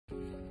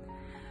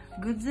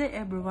Good day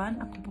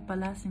everyone! Ako po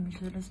pala si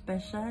Akile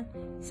Respecia,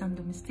 isang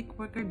domestic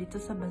worker dito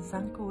sa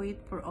bansang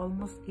Kuwait for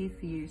almost 8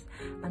 years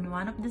and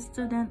one of the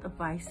student of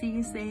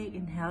ICSA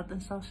in Health and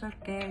Social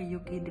Care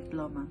UK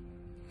Diploma.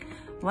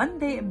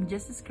 One day, I'm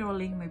just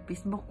scrolling my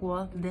Facebook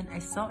wall, then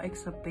I saw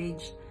ICSA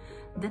page.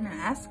 Then I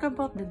asked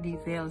about the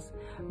details,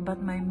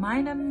 but my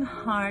mind and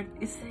heart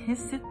is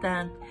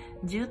hesitant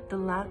due to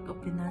lack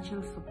of financial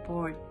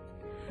support.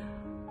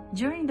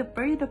 During the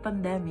period of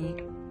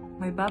pandemic,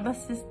 my Baba's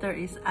sister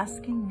is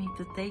asking me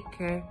to take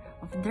care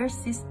of their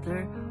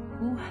sister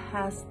who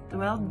has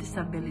 12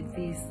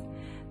 disabilities.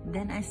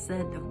 Then I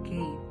said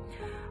okay.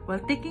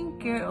 While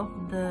taking care of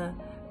the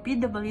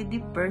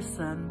PWD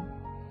person,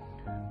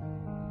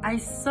 I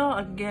saw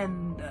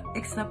again the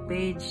ICSA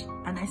page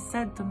and I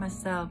said to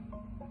myself,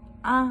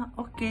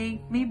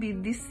 okay, maybe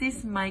this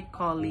is my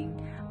calling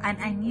and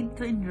I need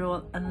to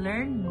enroll and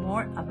learn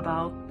more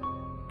about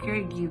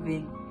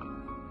caregiving.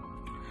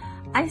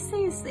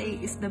 ICSA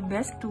is the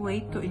best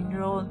way to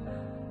enroll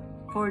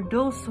for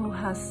those who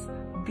has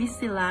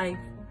busy life,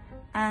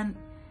 and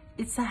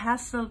it's a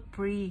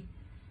hassle-free.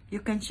 You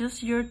can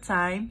choose your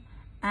time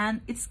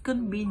and it's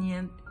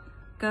convenient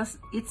because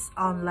it's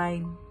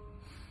online.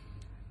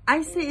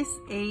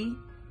 ICSA,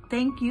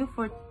 thank you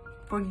for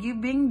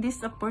giving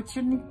this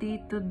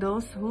opportunity to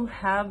those who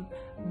have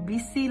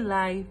busy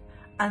life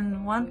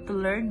and want to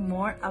learn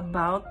more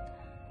about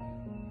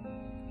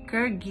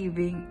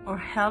caregiving or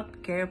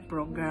healthcare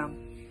program.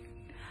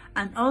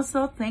 And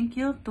also thank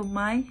you to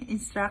my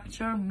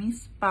instructor,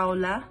 Miss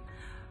Paula,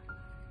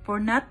 for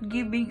not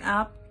giving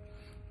up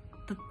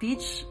to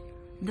teach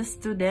the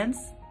students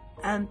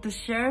and to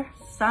share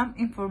some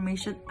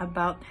information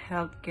about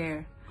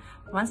healthcare.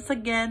 Once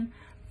again,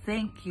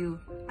 thank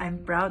you.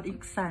 I'm proud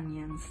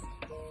ICSAnians.